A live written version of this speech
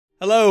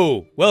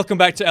Hello, welcome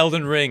back to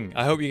Elden Ring.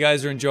 I hope you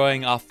guys are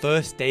enjoying our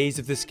first days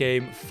of this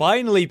game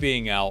finally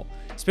being out.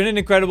 It's been an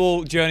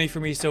incredible journey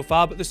for me so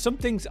far, but there's some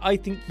things I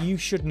think you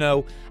should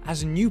know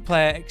as a new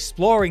player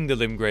exploring the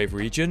Limgrave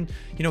region.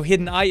 You know,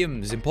 hidden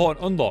items,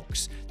 important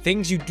unlocks,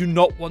 things you do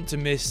not want to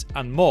miss,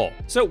 and more.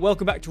 So,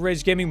 welcome back to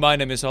Rage Gaming. My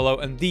name is Hollow,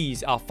 and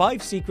these are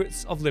 5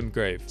 secrets of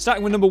Limgrave.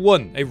 Starting with number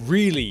 1, a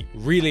really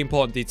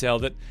important detail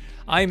that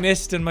I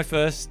missed in my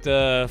first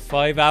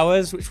 5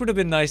 hours, which would have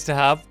been nice to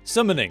have: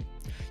 summoning.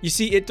 You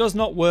see, it does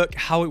not work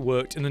how it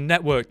worked in the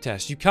network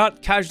test. You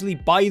can't casually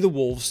buy the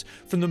wolves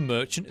from the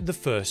merchant in the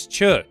first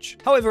church.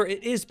 However,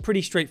 it is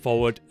pretty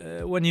straightforward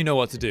when you know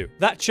what to do.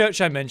 That church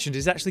I mentioned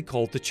is actually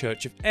called the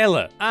Church of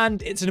Ella,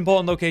 and it's an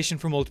important location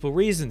for multiple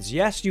reasons.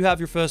 Yes, you have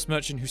your first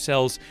merchant who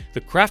sells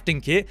the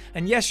crafting kit,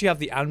 and yes, you have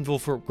the anvil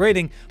for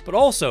upgrading, but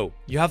also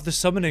you have the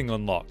summoning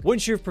unlock.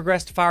 Once you've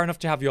progressed far enough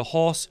to have your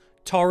horse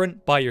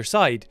Torrent by your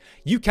side,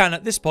 you can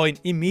at this point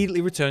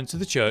immediately return to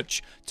the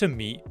church to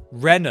meet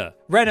Renna.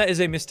 Renna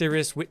is a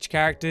mysterious witch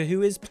character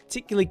who is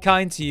particularly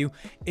kind to you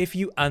if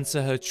you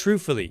answer her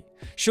truthfully.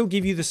 She'll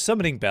give you the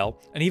summoning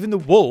bell and even the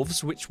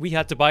wolves, which we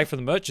had to buy from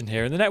the merchant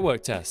here in the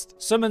network test.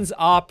 Summons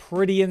are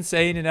pretty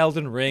insane in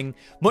Elden Ring,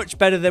 much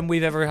better than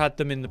we've ever had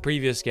them in the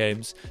previous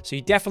games, so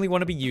you definitely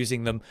want to be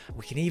using them.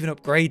 We can even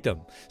upgrade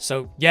them.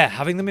 So yeah,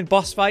 having them in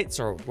boss fights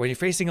or when you're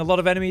facing a lot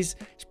of enemies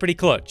is pretty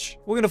clutch.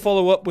 We're going to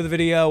follow up with a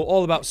video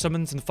all about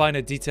summons and the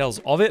finer details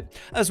of it,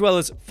 as well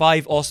as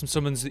 5 awesome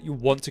summons that you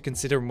want to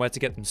consider and where to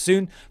get them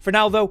soon. For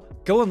now though,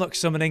 go unlock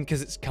summoning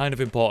because it's kind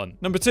of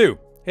important. Number 2.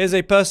 Here's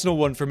a personal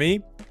one for me.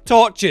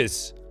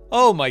 Torches.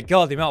 Oh my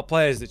god, the amount of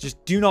players that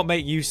just do not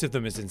make use of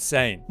them is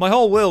insane. My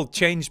whole world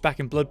changed back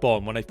in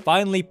Bloodborne when I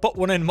finally put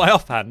one in my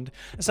offhand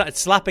and started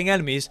slapping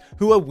enemies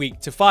who are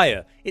weak to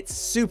fire. It's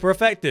super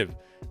effective.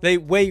 They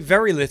weigh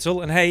very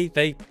little, and hey,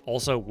 they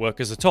also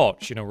work as a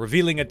torch, you know,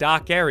 revealing a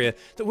dark area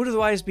that would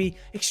otherwise be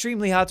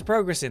extremely hard to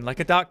progress in, like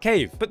a dark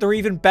cave. But they're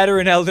even better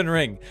in Elden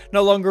Ring.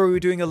 No longer are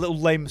we doing a little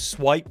lame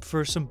swipe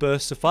for some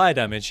bursts of fire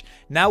damage.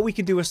 Now we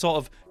can do a sort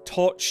of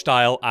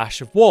torch-style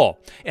Ash of War.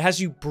 It has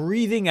you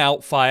breathing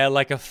out fire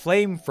like a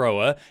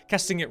flamethrower,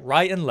 casting it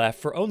right and left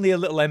for only a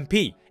little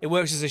MP. It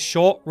works as a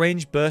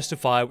short-range burst of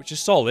fire, which is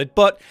solid,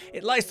 but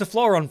it lights the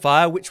floor on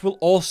fire, which will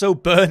also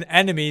burn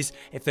enemies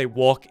if they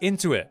walk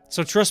into it.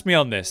 So trust me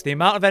on this, the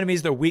amount of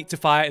enemies that are weak to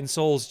fire in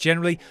Souls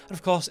generally, and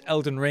of course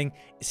Elden Ring,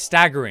 is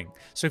staggering.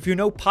 So if you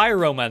know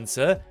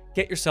Pyromancer,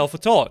 get yourself a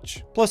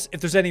torch. Plus,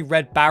 if there's any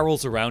red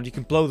barrels around, you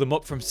can blow them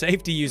up from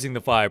safety using the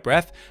fire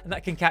breath, and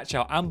that can catch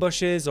out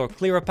ambushes or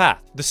clear a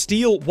path. The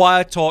steel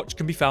wire torch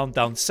can be found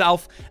down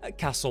south at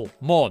Castle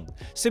Morn.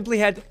 Simply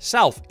head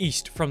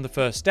southeast from the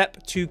first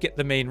step to get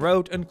the main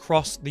road and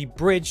cross the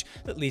bridge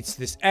that leads to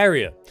this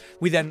area.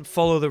 We then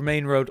follow the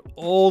main road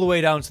all the way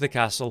down to the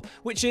castle,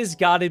 which is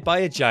guarded by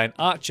a giant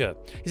archer.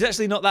 He's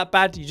actually not that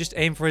bad, you just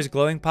aim for his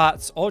glowing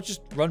parts or just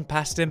run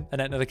past him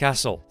and enter the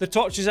castle. The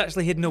torch is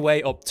actually hidden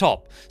away up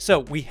top.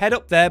 So we head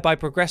up there by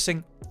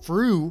progressing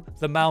through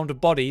the mound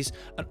of bodies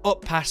and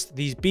up past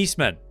these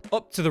beastmen.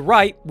 Up to the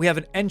right, we have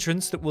an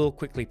entrance that we'll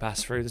quickly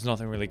pass through. There's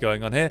nothing really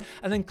going on here.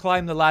 And then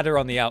climb the ladder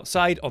on the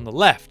outside on the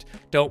left.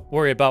 Don't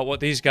worry about what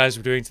these guys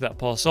were doing to that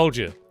poor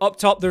soldier. Up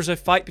top, there's a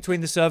fight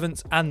between the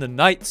servants and the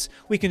knights.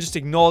 We can just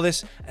ignore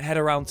this and head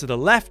around to the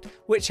left,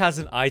 which has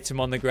an item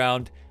on the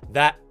ground.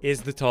 That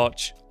is the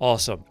torch.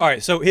 Awesome.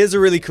 Alright, so here's a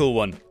really cool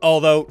one,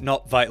 although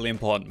not vitally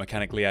important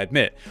mechanically, I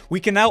admit.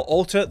 We can now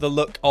alter the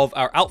look of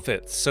our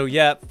outfits. So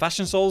yeah,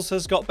 Fashion Souls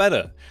has got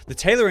better. The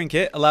tailoring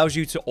kit allows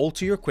you to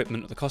alter your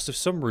equipment at the cost of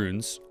some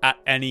runes at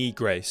any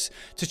grace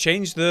to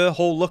change the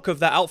whole look of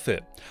that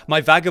outfit. My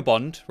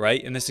vagabond,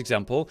 right, in this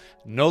example,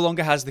 no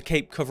longer has the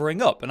cape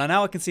covering up, and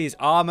now I can see his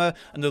armor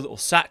and the little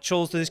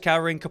satchels that he's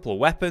carrying, a couple of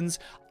weapons.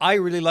 I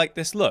really like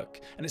this look,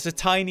 and it's a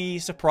tiny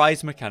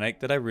surprise mechanic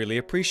that I really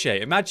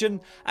appreciate.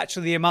 Imagine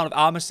actually the amount of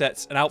armor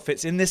sets and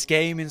outfits in this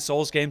game, in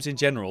Souls games in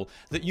general,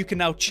 that you can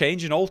now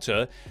change and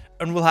alter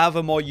and will have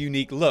a more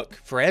unique look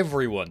for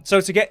everyone. So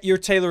to get your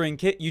tailoring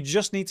kit, you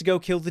just need to go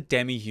kill the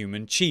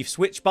demi-human chiefs,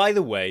 which, by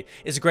the way,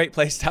 is a great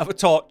place to have a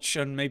torch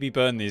and maybe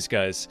burn these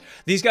guys.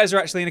 These guys are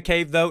actually in a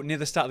cave, though, near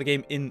the start of the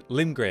game in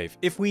Limgrave.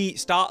 If we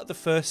start at the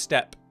first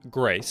step,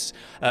 Grace,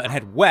 and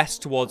head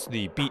west towards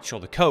the beach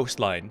or the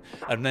coastline,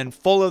 and then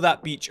follow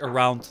that beach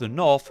around to the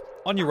north,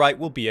 on your right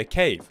will be a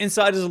cave.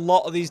 Inside is a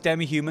lot of these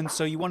demi-humans,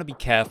 so you want to be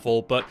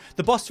careful, but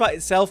the boss fight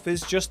itself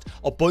is just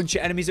a bunch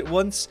of enemies at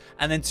once,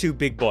 and then 2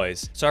 big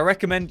boys. So I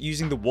recommend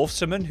using the wolf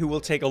summon, who will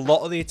take a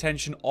lot of the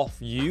attention off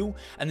you,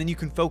 and then you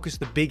can focus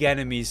the big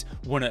enemies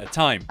one at a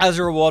time. As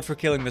a reward for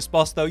killing this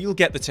boss, though, you'll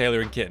get the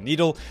tailoring kit and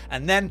needle,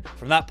 and then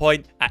from that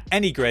point, at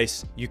any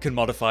grace, you can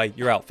modify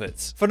your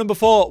outfits. For number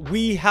 4,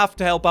 we have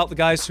to help out the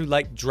guys who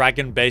like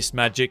dragon-based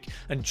magic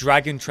and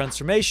dragon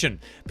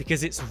transformation,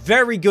 because it's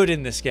very good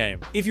in this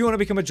game. If you want to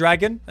become a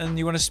dragon and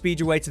you want to speed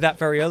your way to that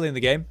very early in the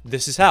game,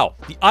 this is how.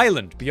 The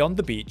island beyond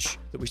the beach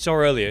that we saw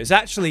earlier is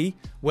actually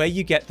where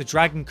you get the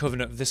dragon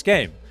covenant of this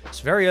game.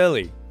 It's very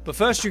early. But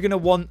first, you're going to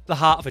want the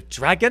heart of a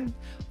dragon.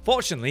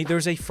 Fortunately, there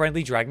is a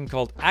friendly dragon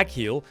called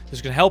Agheel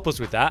who's going to help us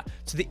with that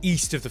to the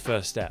east of the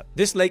first step.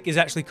 This lake is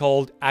actually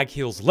called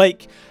Agheel's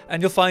Lake,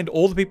 and you'll find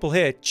all the people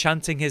here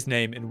chanting his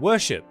name in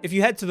worship. If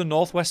you head to the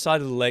northwest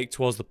side of the lake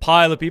towards the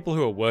pile of people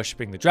who are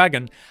worshipping the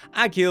dragon,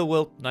 Agheel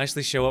will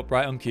nicely show up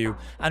right on cue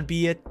and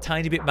be a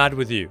tiny bit mad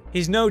with you.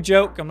 He's no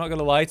joke, I'm not going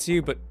to lie to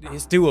you, but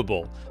it's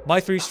doable. My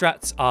 3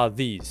 strats are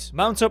these.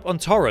 Mount up on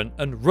Torrent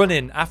and run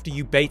in after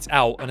you bait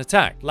out an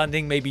attack,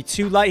 landing maybe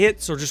 2 light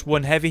hits or just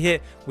 1 heavy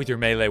hit with your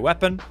melee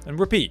weapon, and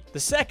repeat. The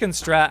second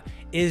strat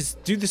is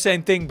do the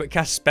same thing but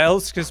cast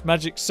spells, because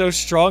magic's so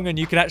strong and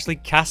you can actually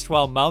cast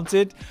while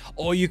mounted,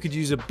 or you could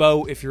use a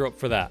bow if you're up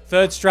for that.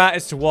 Third strat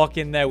is to walk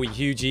in there with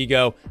huge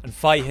ego and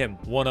fight him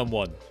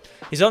one-on-one.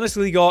 He's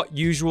honestly got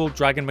usual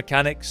dragon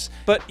mechanics,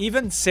 but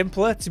even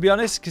simpler, to be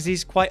honest, because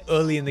he's quite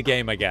early in the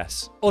game, I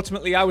guess.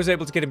 Ultimately, I was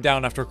able to get him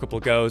down after a couple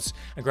of goes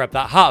and grab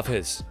that heart of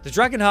his. The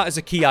dragon heart is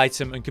a key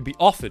item and can be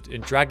offered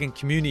in Dragon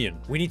Communion.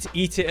 We need to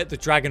eat it at the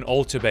dragon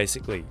altar,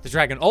 basically. The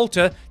dragon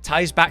altar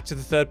ties back to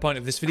the third point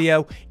of this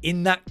video,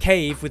 in that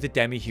cave with the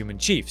demi-human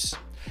chiefs.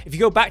 If you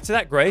go back to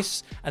that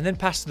grace and then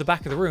pass to the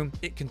back of the room,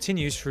 it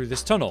continues through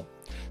this tunnel.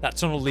 That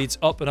tunnel leads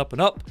up and up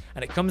and up,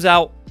 and it comes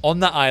out on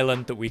that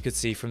island that we could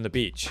see from the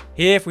beach.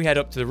 Here, if we head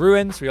up to the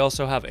ruins, we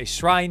also have a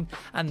shrine,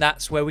 and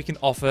that's where we can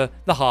offer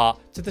the heart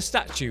to the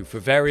statue for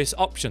various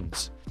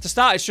options. To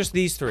start, it's just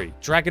these 3: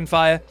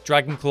 Dragonfire,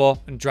 Dragonclaw,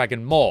 and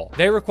Dragon Maw.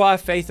 They require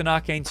Faith and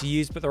Arcane to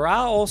use, but there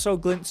are also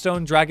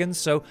Glintstone dragons,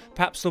 so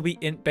perhaps there'll be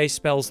int-based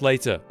spells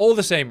later. All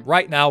the same,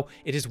 right now,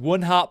 it is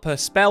 1 heart per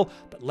spell,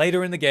 but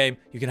later in the game,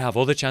 you can have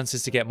other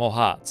chances to get more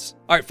hearts.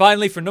 Alright,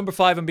 finally, for number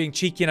 5, I'm being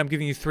cheeky and I'm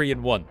giving you 3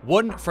 in 1.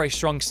 1 for a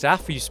strong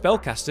staff for you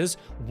spellcasters,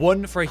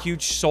 1 for a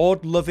huge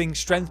sword-loving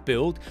strength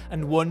build,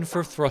 and 1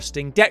 for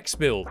thrusting dex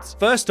builds.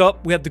 First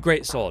up, we have the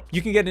Greatsword.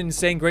 You can get an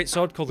insane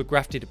Greatsword called the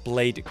Grafted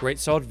Blade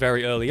Greatsword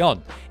very early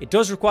on. It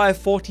does require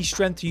 40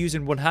 strength to use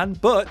in 1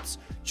 hand, but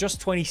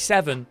just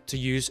 27 to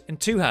use in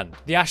 2 hand.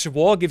 The Ash of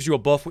War gives you a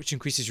buff which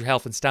increases your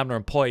health and stamina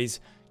and poise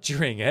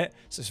during it,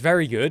 so it's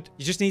very good.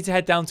 You just need to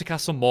head down to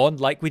Castle Morn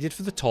like we did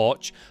for the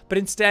torch, but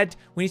instead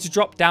we need to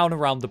drop down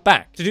around the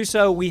back. To do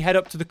so, we head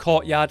up to the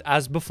courtyard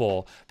as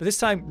before, but this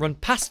time run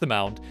past the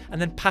mound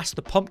and then past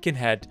the pumpkin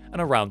head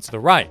and around to the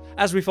right.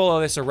 As we follow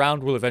this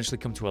around, we'll eventually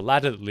come to a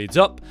ladder that leads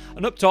up,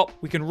 and up top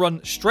we can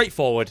run straight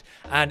forward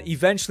and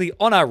eventually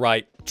on our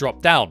right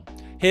drop down.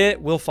 Here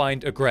we'll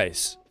find a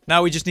grace.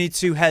 Now we just need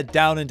to head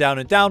down and down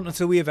and down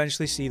until we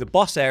eventually see the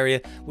boss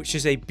area, which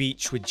is a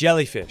beach with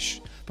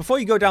jellyfish. Before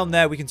you go down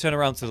there, we can turn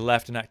around to the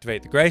left and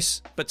activate the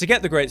grace. But to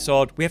get the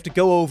Greatsword, we have to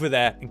go over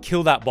there and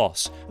kill that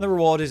boss. And the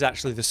reward is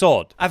actually the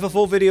sword. I have a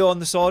full video on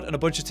the sword and a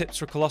bunch of tips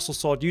for colossal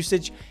sword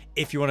usage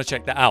if you want to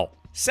check that out.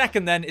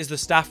 Second then is the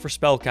staff for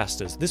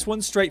spellcasters. This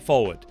one's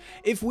straightforward.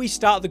 If we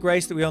start the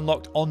grace that we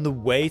unlocked on the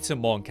way to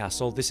Morn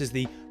Castle, this is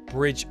the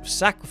Bridge of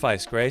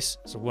Sacrifice Grace,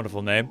 it's a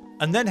wonderful name,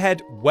 and then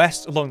head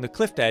west along the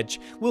cliff edge,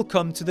 we'll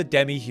come to the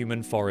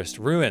demi-human forest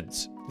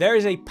ruins. There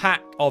is a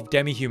pack of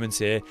demi-humans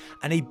here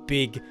and a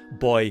big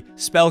boy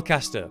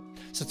spellcaster.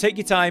 So take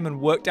your time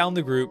and work down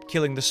the group,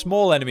 killing the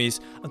small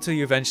enemies until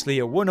you eventually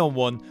are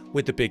one-on-one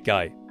with the big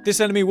guy. This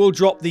enemy will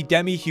drop the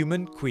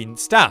demi-human Queen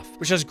Staff,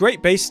 which has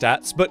great base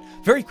stats, but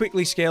very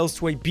quickly scales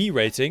to a B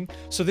rating,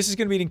 so this is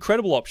going to be an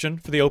incredible option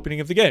for the opening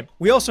of the game.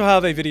 We also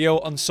have a video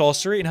on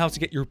sorcery and how to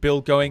get your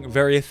build going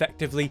very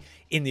effectively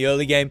in the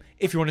early game,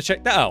 if you want to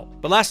check that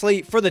out. But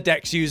lastly, for the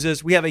dex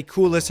users, we have a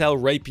cool as hell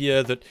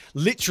rapier that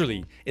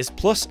literally is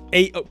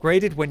 +8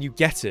 upgraded when you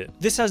get it.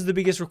 This has the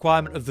biggest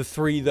requirement of the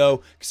 3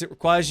 though, because it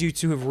requires you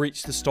to have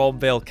reached the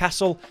Stormvale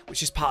Castle,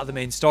 which is part of the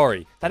main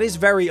story. That is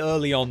very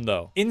early on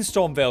though. In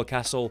Stormvale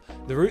Castle,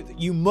 the route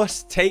that you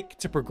must take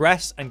to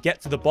progress and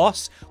get to the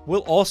boss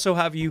will also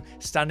have you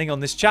standing on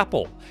this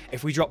chapel.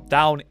 If we drop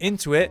down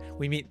into it,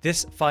 we meet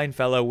this fine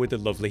fellow with the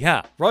lovely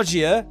hat.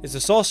 Rogier is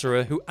a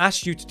sorcerer who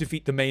asks you to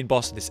defeat the main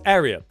boss of this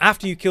area.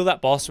 After you kill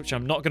that boss, which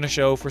I'm not going to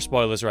show for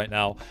spoilers right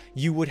now,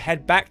 you would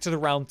head back to the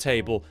round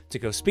table to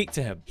go speak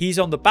to him. He's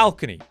on the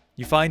balcony.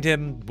 You find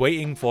him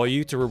waiting for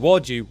you to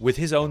reward you with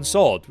his own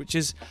sword, which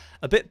is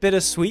a bit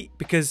bittersweet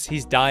because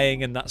he's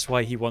dying and that's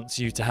why he wants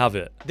you to have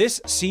it.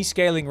 This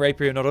C-scaling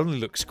rapier not only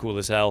looks cool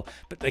as hell,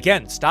 but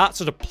again,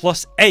 starts at a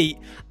 +8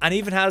 and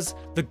even has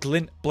the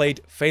Glint Blade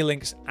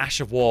Phalanx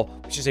Ash of War,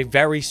 which is a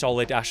very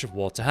solid Ash of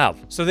War to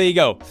have. So there you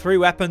go, 3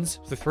 weapons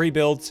for 3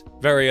 builds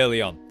very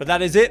early on. But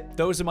that is it.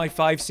 Those are my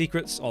 5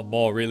 secrets, or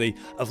more really,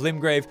 of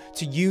Limgrave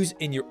to use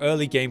in your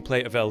early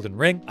gameplay of Elden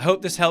Ring. I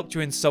hope this helped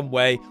you in some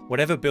way,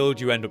 whatever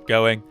build you end up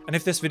going. And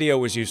if this video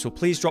was useful,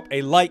 please drop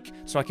a like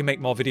so I can make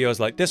more videos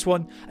like this one.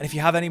 And if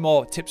you have any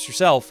more tips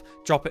yourself,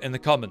 drop it in the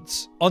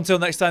comments. Until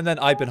next time then,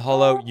 I've been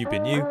Hollow, you've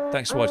been you.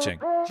 Thanks for watching.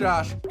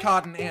 Josh,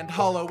 Cotton, and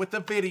Hollow with the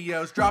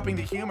videos, dropping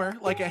the humor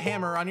like a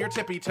hammer on your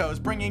tippy toes,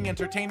 bringing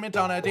entertainment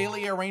on a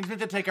daily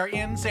arrangement to take our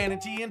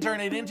insanity and turn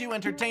it into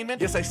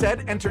entertainment. Yes, I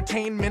said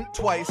entertainment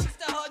twice,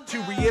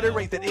 to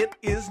reiterate that it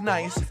is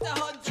nice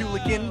to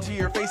look into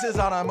your faces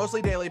on a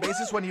mostly daily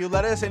basis when you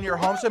let us in your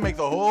homes to make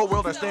the whole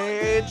world a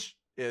stage.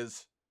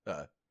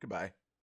 Goodbye.